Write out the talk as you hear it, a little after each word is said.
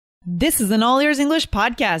This is an All Ears English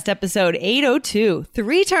podcast, episode 802.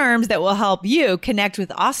 3 terms that will help you connect with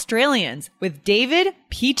Australians with David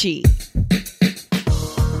Peachy.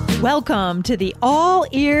 Welcome to the All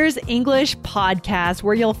Ears English podcast,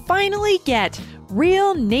 where you'll finally get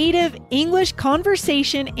real native English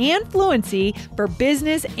conversation and fluency for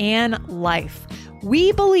business and life.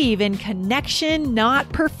 We believe in connection, not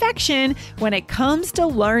perfection, when it comes to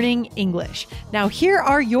learning English. Now, here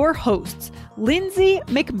are your hosts, Lindsay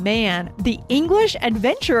McMahon, the English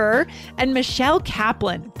adventurer, and Michelle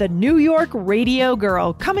Kaplan, the New York radio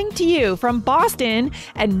girl, coming to you from Boston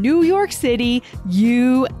and New York City,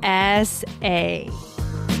 USA.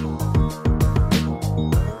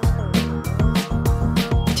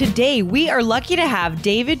 Today, we are lucky to have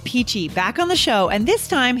David Peachy back on the show, and this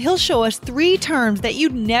time he'll show us 3 terms that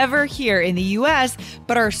you'd never hear in the US,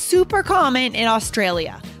 but are super common in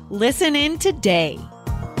Australia. Listen in today.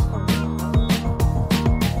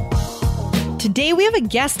 Today, we have a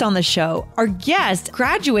guest on the show. Our guest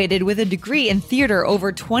graduated with a degree in theater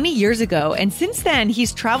over 20 years ago, and since then,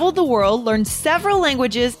 he's traveled the world, learned several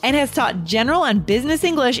languages, and has taught general and business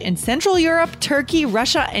English in Central Europe, Turkey,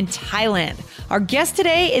 Russia, and Thailand. Our guest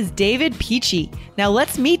today is David Peachy. Now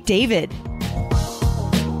let's meet David.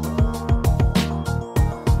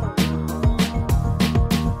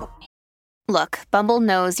 Look, Bumble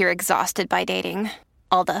knows you're exhausted by dating.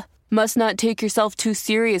 All the must not take yourself too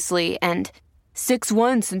seriously and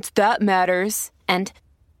 6'1" since that matters. And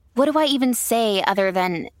what do I even say other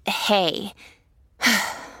than hey?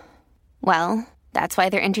 Well, that's why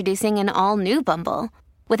they're introducing an all-new Bumble.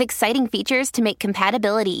 With exciting features to make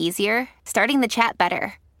compatibility easier, starting the chat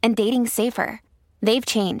better, and dating safer. They've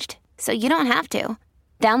changed, so you don't have to.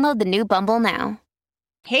 Download the new Bumble now.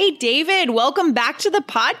 Hey, David, welcome back to the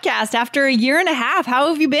podcast after a year and a half. How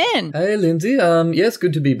have you been? Hey, Lindsay. Yes,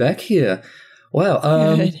 good to be back here. Wow,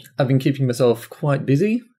 I've been keeping myself quite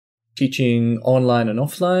busy, teaching online and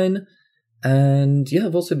offline. And yeah,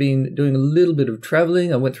 I've also been doing a little bit of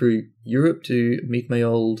traveling. I went through Europe to meet my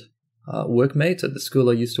old workmates at the school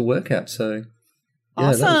I used to work at. So yeah,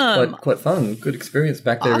 awesome. That was quite fun. Good experience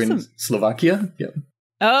back there in Slovakia. Yeah.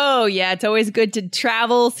 Oh, yeah. It's always good to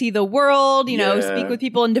travel, see the world, speak with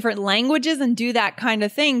people in different languages and do that kind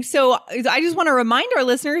of thing. So I just want to remind our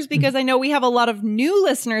listeners, because I know we have a lot of new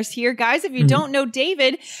listeners here. Guys, if you don't know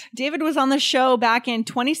David was on the show back in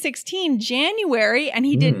 2016, January, and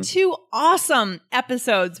he did 2 awesome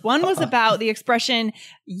episodes. One was about the expression,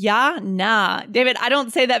 ya na. David, I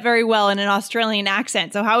don't say that very well in an Australian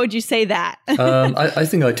accent. So how would you say that? I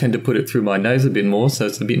think I tend to put it through my nose a bit more. So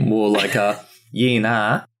it's a bit more like yeah,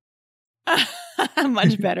 nah.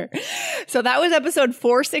 Much better. So that was episode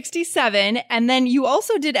 467. And then you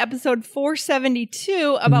also did episode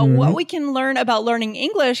 472 about what we can learn about learning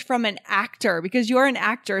English from an actor, because you're an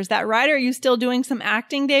actor. Is that right? Are you still doing some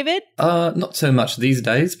acting, David? Not so much these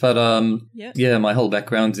days, but yeah, my whole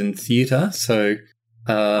background's in theatre. So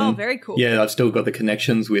oh, very cool. Yeah, I've still got the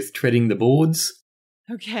connections with treading the boards.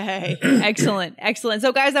 Okay. Excellent. Excellent.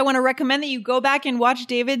 So guys, I want to recommend that you go back and watch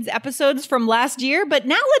David's episodes from last year, but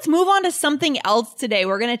now let's move on to something else today.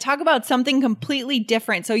 We're going to talk about something completely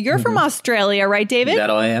different. So you're from Australia, right, David? That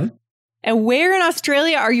I am. And where in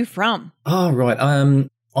Australia are you from? Oh, right.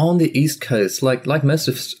 On the East Coast. Like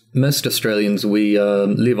most Australians, we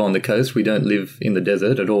live on the coast. We don't live in the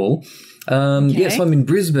desert at all. Yes, I'm in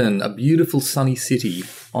Brisbane, a beautiful sunny city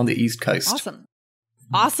on the East Coast.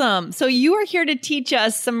 Awesome. So you are here to teach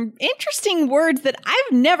us some interesting words that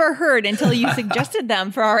I've never heard until you suggested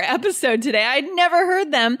them for our episode today. I'd never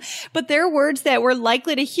heard them, but they're words that we're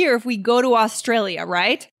likely to hear if we go to Australia,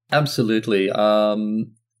 right? Absolutely.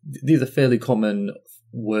 These are fairly common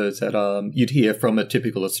words that you'd hear from a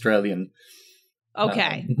typical Australian.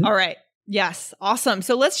 Okay. All right. Yes. Awesome.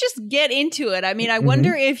 So let's just get into it. I mean, I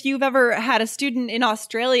wonder if you've ever had a student in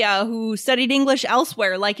Australia who studied English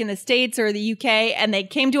elsewhere, like in the States or the UK, and they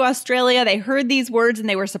came to Australia, they heard these words and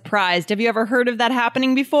they were surprised. Have you ever heard of that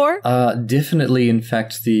happening before? Definitely. In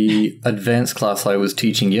fact, the advanced class I was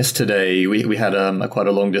teaching yesterday, we had quite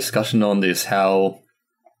a long discussion on this, how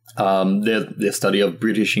their study of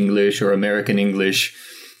British English or American English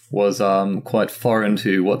was quite foreign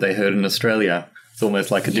to what they heard in Australia. It's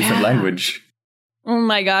almost like a different language. Oh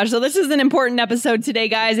my gosh. So this is an important episode today,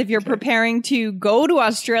 guys. If you're preparing to go to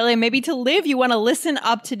Australia, maybe to live, you want to listen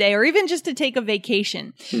up today, or even just to take a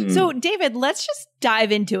vacation. So David, let's just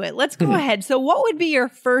dive into it. Let's go ahead. So what would be your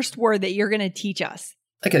first word that you're going to teach us?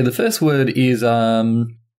 Okay, the first word is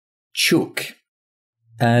chook.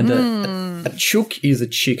 And a chook is a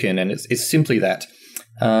chicken, and it's simply that.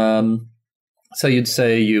 So you'd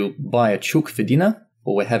say you buy a chook for dinner,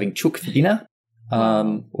 or we're having chook for dinner.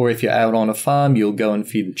 Or if you're out on a farm, you'll go and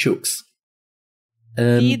feed the chooks.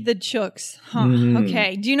 Feed the chooks. Huh.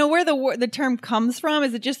 Okay. Do you know where the term comes from?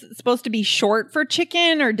 Is it just supposed to be short for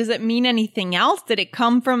chicken, or does it mean anything else? Did it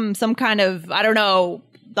come from some kind of,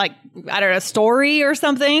 story or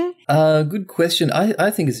something? Good question. I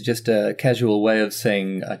think it's just a casual way of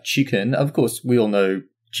saying chicken. Of course, we all know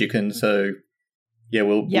chicken, so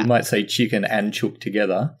we might say chicken and chook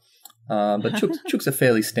together. But chook's a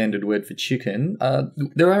fairly standard word for chicken.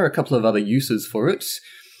 There are a couple of other uses for it.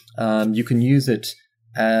 You can use it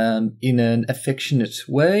in an affectionate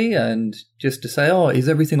way, and just to say, "Oh, is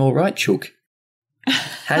everything all right, chook?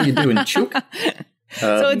 How you doing, chook?"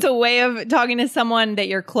 So it's a way of talking to someone that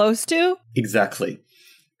you're close to? Exactly.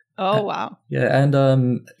 Oh, wow. Yeah, and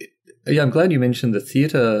I'm glad you mentioned the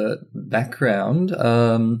theatre background,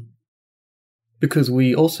 because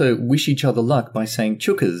we also wish each other luck by saying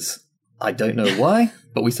chookers. I don't know why,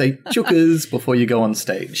 but we say chookers before you go on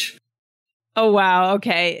stage. Oh, wow.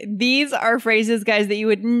 Okay. These are phrases, guys, that you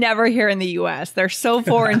would never hear in the US. They're so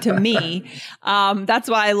foreign to me. That's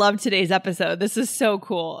why I love today's episode. This is so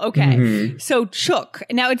cool. Okay. So chook.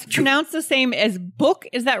 Now it's pronounced the same as book.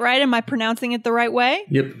 Is that right? Am I pronouncing it the right way?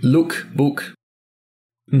 Yep. Look, book.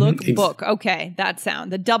 Look, book. Okay. That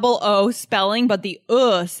sound. The double O spelling, but the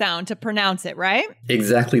sound to pronounce it, right?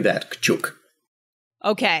 Exactly that. Chook.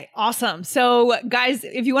 Okay, awesome. So guys,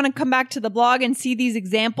 if you want to come back to the blog and see these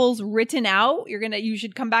examples written out, you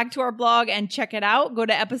should come back to our blog and check it out. Go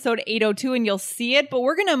to episode 802 and you'll see it. But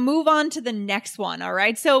we're going to move on to the next one. All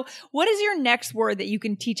right. So what is your next word that you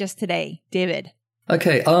can teach us today, David?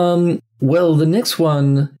 Okay. Well, the next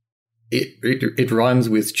one, it rhymes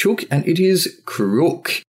with chook, and it is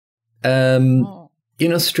crook. In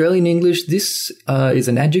Australian English, this is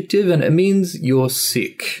an adjective, and it means you're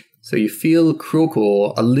sick. So you feel crook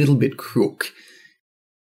or a little bit crook.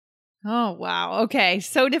 Oh, wow. Okay.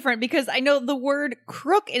 So different, because I know the word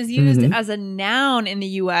crook is used as a noun in the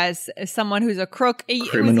U.S. as someone who's a crook.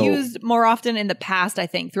 It was used more often in the past, I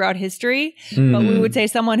think, throughout history. But we would say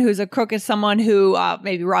someone who's a crook is someone who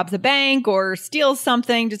maybe robs a bank or steals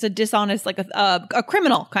something, just a dishonest, like a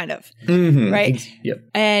criminal kind of, right? Yep.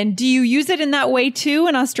 And do you use it in that way too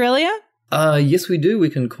in Australia? Yes, we do. We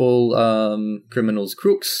can call criminals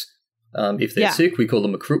crooks. If they're sick, we call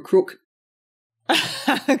them a crook.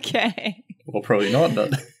 Okay. Well, probably not,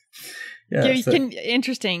 but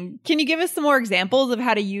interesting. Can you give us some more examples of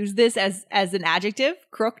how to use this as an adjective,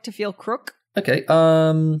 crook, to feel crook? Okay.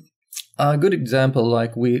 A good example,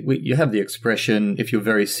 like you have the expression, if you're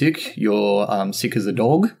very sick, you're sick as a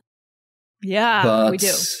dog. Yeah, but we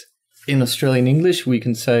do. In Australian English, we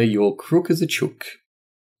can say you're crook as a chook.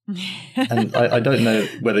 And I don't know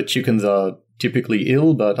whether chickens are typically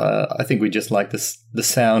ill, but I think we just like the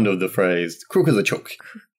sound of the phrase crook as a chook.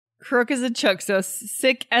 Crook as a chook, so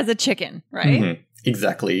sick as a chicken, right?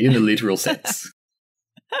 Exactly, in the literal sense.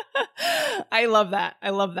 I love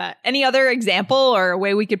that. Any other example or a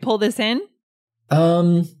way we could pull this in?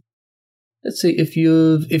 Let's see, if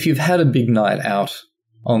you've had a big night out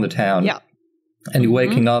on the town, and you're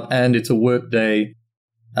waking up and it's a work day,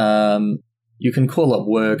 you can call up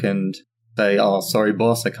work and say, "Oh, sorry,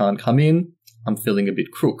 boss, I can't come in. I'm feeling a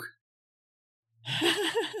bit crook."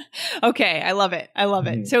 Okay, I love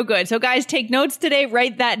it. So good. So guys, take notes today,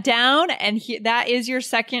 write that down, and that is your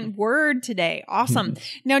second word today. Awesome.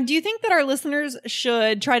 Now, do you think that our listeners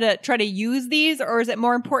should try to use these, or is it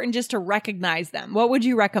more important just to recognize them? What would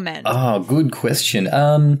you recommend? Oh, good question.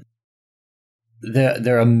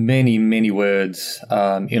 There are many, many words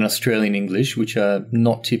in Australian English which are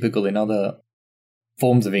not typical in other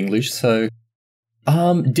forms of English, so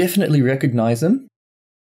definitely recognize them.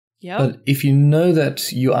 Yeah. But if you know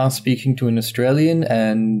that you are speaking to an Australian,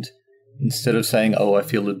 and instead of saying, "Oh, I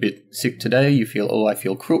feel a bit sick today," you feel, "Oh, I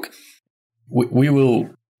feel crook," we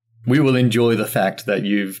will enjoy the fact that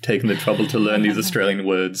you've taken the trouble to learn these Australian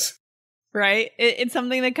words. Right. It's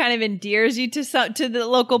something that kind of endears you to the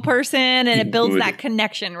local person, and it builds that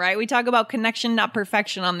connection, right? We talk about connection, not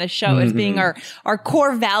perfection on this show as being our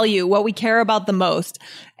core value, what we care about the most.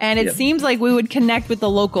 And it seems like we would connect with the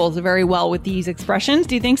locals very well with these expressions.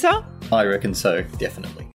 Do you think so? I reckon so,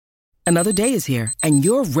 definitely. Another day is here, and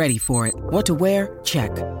you're ready for it. What to wear?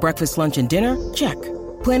 Check. Breakfast, lunch, and dinner? Check.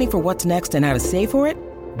 Planning for what's next and how to save for it?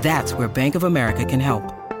 That's where Bank of America can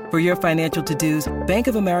help. For your financial to-dos, Bank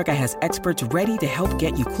of America has experts ready to help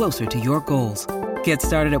get you closer to your goals. Get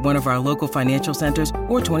started at one of our local financial centers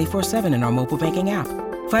or 24/7 in our mobile banking app.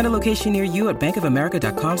 Find a location near you at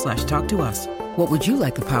bankofamerica.com/talktous. What would you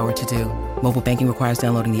like the power to do? Mobile banking requires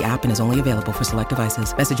downloading the app and is only available for select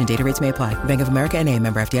devices. Message and data rates may apply. Bank of America NA,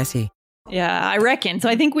 member FDIC. Yeah, I reckon. So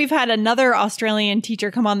I think we've had another Australian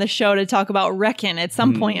teacher come on the show to talk about reckon at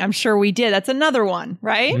some point. I'm sure we did. That's another one,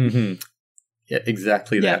 right? Mm-hmm. Yeah,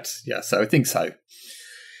 exactly that. Yeah, so I think so.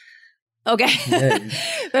 Okay. Yeah.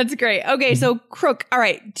 That's great. Okay, so crook. All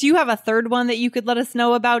right. Do you have a third one that you could let us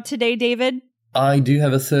know about today, David? I do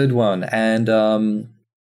have a third one, and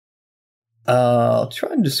I'll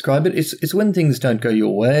try and describe it. It's when things don't go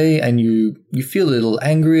your way and you feel a little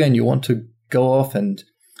angry and you want to go off and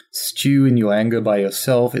stew in your anger by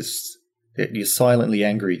yourself. You're silently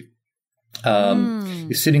angry.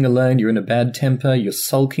 You're sitting alone, you're in a bad temper, you're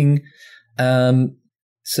sulking.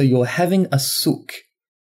 So you're having a sook.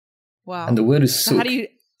 Wow. And the word is sook. So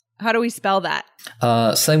how do we spell that?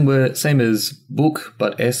 Same word, same as book,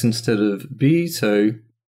 but S instead of B. So,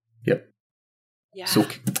 yep. Yeah.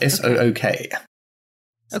 Sook. S-O-O-K.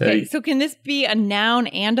 Okay. So can this be a noun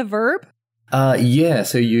and a verb? Yeah.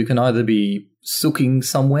 So you can either be sooking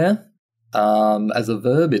somewhere as a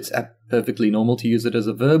verb. It's perfectly normal to use it as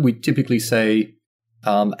a verb. We typically say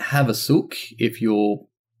have a sook if you're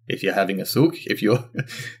having a sook, if you're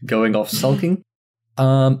going off sulking.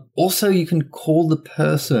 Also, you can call the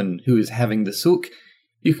person who is having the sook,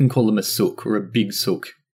 you can call them a sook or a big sook.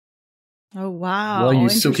 Oh, wow. Why are you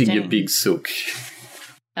sooking your big sook?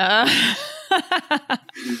 I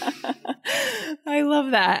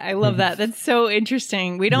love that. I love that. That's so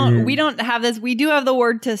interesting. We don't have this. We do have the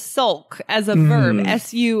word to sulk as a verb,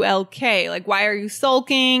 S-U-L-K. Like, why are you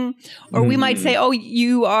sulking? Or we might say, oh,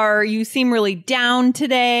 you seem really down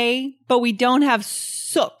today, but we don't have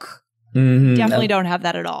sook. Mm-hmm. Definitely don't have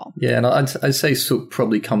that at all. Yeah, and I'd say sook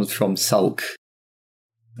probably comes from sulk.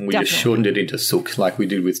 And we just shortened it into sook like we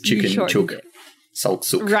did with chicken chook. Sulk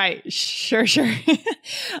sook. Right. Sure.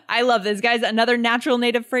 I love this, guys. Another natural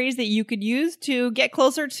native phrase that you could use to get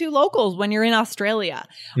closer to locals when you're in Australia.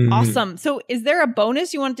 Awesome. So is there a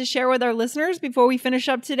bonus you want to share with our listeners before we finish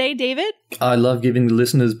up today, David? I love giving the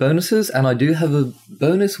listeners bonuses, and I do have a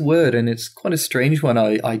bonus word, and it's quite a strange one.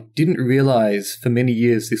 I didn't realize for many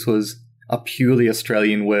years this was a purely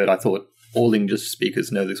Australian word. I thought all English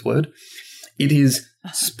speakers know this word. It is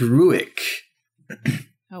spruik.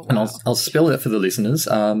 Oh, wow. And I'll spell that for the listeners.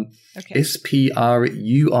 S-P-R-U-I-K,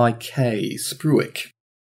 spruik.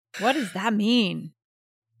 What does that mean?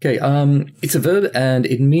 Okay, it's a verb and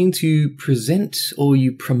it means you present or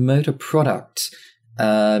you promote a product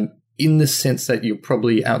in the sense that you're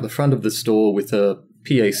probably out the front of the store with a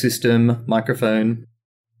PA system, microphone,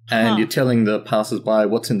 and you're telling the passers-by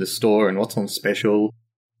what's in the store and what's on special.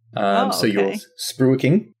 So you're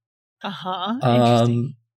spruiking.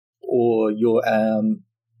 Interesting. Or you're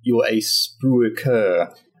a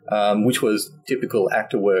spruiker, which was typical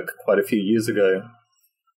actor work quite a few years ago.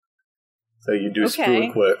 So you do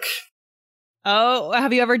spruik work. Oh,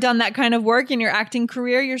 have you ever done that kind of work in your acting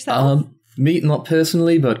career yourself? Me, not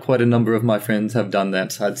personally, but quite a number of my friends have done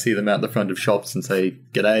that. I'd see them out the front of shops and say,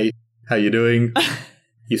 "G'day, how you doing?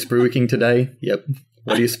 You spruiking today?" "Yep."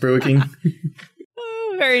 "What are you spruiking?"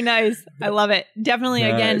 Oh, very nice. I love it. Definitely,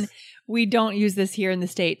 nice. Again, we don't use this here in the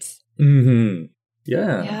States. Mm-hmm.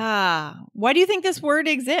 Yeah. Yeah. Why do you think this word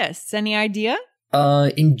exists? Any idea?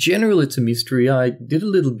 In general, it's a mystery. I did a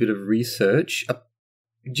little bit of research.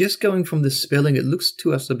 Just going from the spelling, it looks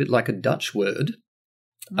to us a bit like a Dutch word.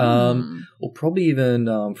 Or probably even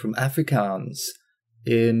from Afrikaans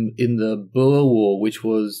in the Boer War, which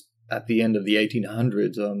was at the end of the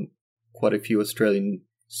 1800s. Quite a few Australian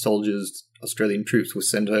troops were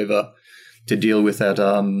sent over to deal with that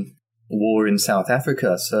war in South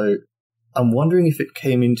Africa. So I'm wondering if it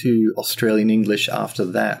came into Australian English after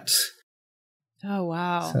that. Oh,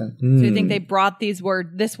 wow. So you think they brought this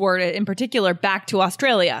word in particular back to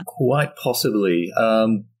Australia? Quite possibly.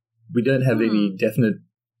 We don't have any definite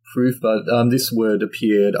proof, but this word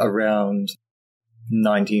appeared around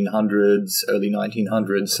 1900s, early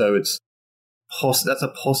 1900s, so that's a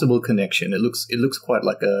possible connection. It looks quite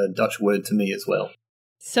like a Dutch word to me as well.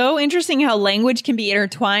 So interesting how language can be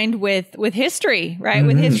intertwined with history, right?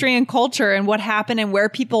 With history and culture and what happened and where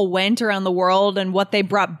people went around the world and what they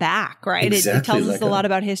brought back, right? Exactly, it tells us a lot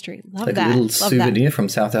about history. Love like that. A little souvenir from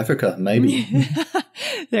South Africa, maybe.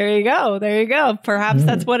 There you go. Perhaps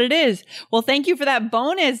that's what it is. Well, thank you for that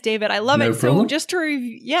bonus, David. I love it. Problem. So just to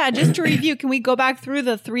review, can we go back through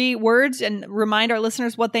the three words and remind our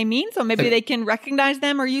listeners what they mean so maybe they can recognize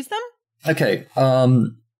them or use them? Okay.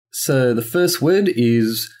 So the first word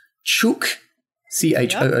is chook,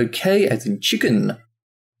 C-H-O-O-K, as in chicken.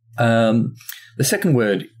 The second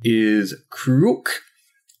word is crook,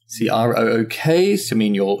 C-R-O-O-K, to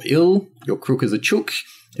mean you're ill. Your crook is a chook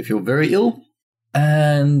if you're very ill.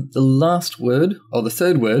 And the last word, or the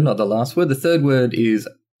third word, not the last word, the third word is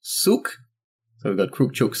Suk. So we've got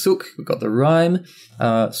kruk, chuk, suk. We've got the rhyme.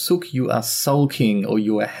 Suk, you are sulking or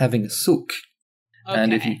you are having a suk. Okay.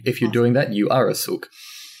 And if you're doing that, you are a suk.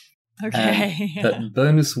 Okay. That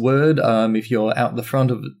bonus word, if you're out the front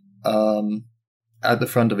of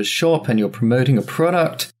a shop and you're promoting a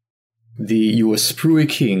product, you are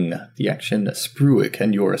spruiking, the action spruik,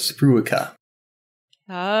 and you're a spruiker.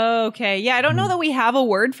 Okay. Yeah, I don't know that we have a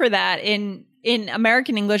word for that in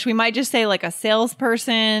American English. We might just say like a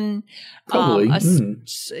salesperson. Probably.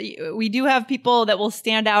 We do have people that will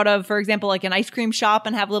stand out of, for example, like an ice cream shop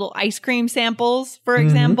and have little ice cream samples, for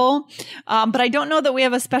example. But I don't know that we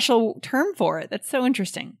have a special term for it. That's so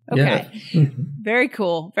interesting. Okay. Yeah. Very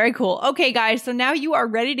cool. Very cool. Okay, guys. So now you are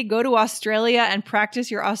ready to go to Australia and practice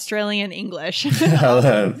your Australian English.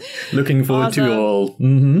 Looking forward to all.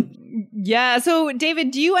 Yeah. So,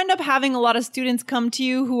 David, do you end up having a lot of students come to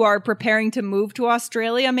you who are preparing to move to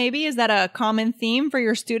Australia, maybe? Is that a common theme for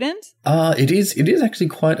your students? It is actually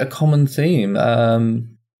quite a common theme.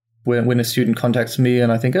 When a student contacts me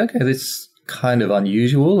and I think, okay, this is kind of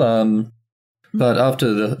unusual. But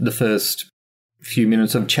after the first few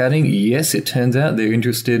minutes of chatting, yes, it turns out they're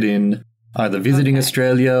interested in either visiting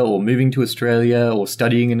Australia or moving to Australia or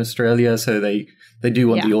studying in Australia. So they do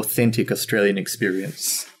want the authentic Australian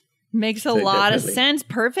experience. Makes a lot of sense.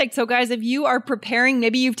 Perfect. So guys, if you are preparing,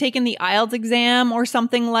 maybe you've taken the IELTS exam or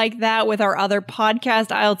something like that with our other podcast,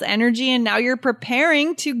 IELTS Energy, and now you're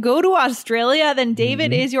preparing to go to Australia, then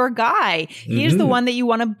David is your guy. He is the one that you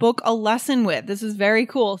want to book a lesson with. This is very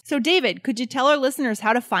cool. So David, could you tell our listeners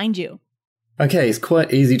how to find you? Okay, it's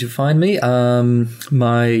quite easy to find me.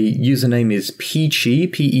 My username is Peachey,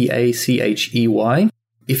 Peachey.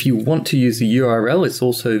 If you want to use the URL, it's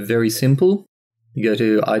also very simple. You go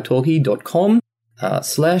to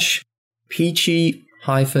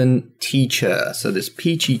italki.com/Peachey-teacher. So this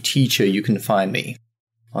Peachey teacher, you can find me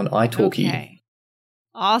on italki. Okay.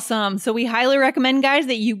 Awesome. So we highly recommend, guys,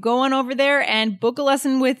 that you go on over there and book a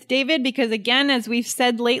lesson with David because, again, as we've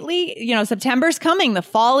said lately, September's coming. The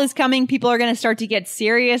fall is coming. People are going to start to get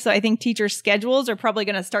serious. So I think teachers' schedules are probably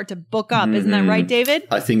going to start to book up. Isn't that right, David?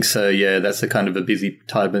 I think so, yeah. That's a kind of a busy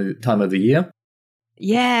time of the year.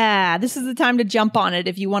 Yeah, this is the time to jump on it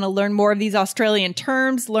if you want to learn more of these Australian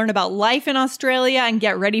terms, learn about life in Australia, and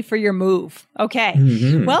get ready for your move. Okay.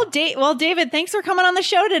 Well, David, thanks for coming on the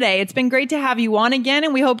show today. It's been great to have you on again,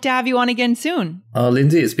 and we hope to have you on again soon.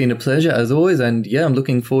 Lindsay, it's been a pleasure as always, and yeah, I'm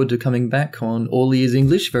looking forward to coming back on All Ears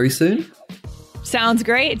English very soon. Sounds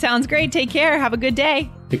great. Take care. Have a good day.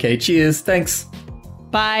 Okay, cheers. Thanks.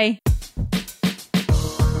 Bye.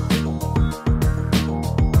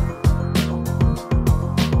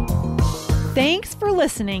 Thanks for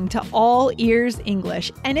listening to All Ears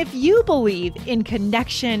English. And if you believe in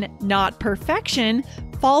connection, not perfection,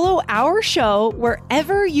 follow our show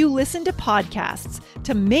wherever you listen to podcasts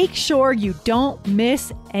to make sure you don't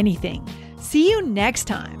miss anything. See you next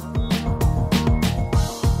time.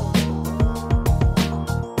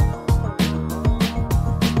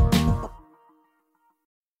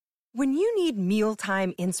 When you need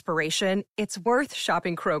mealtime inspiration, it's worth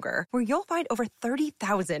shopping Kroger, where you'll find over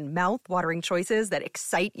 30,000 mouth-watering choices that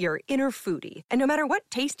excite your inner foodie. And no matter what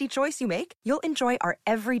tasty choice you make, you'll enjoy our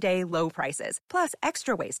everyday low prices, plus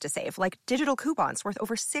extra ways to save, like digital coupons worth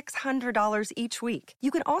over $600 each week. You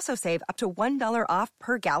can also save up to $1 off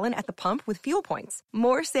per gallon at the pump with fuel points.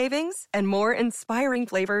 More savings and more inspiring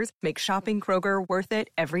flavors make shopping Kroger worth it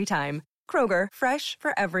every time. Kroger, fresh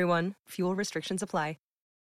for everyone. Fuel restrictions apply.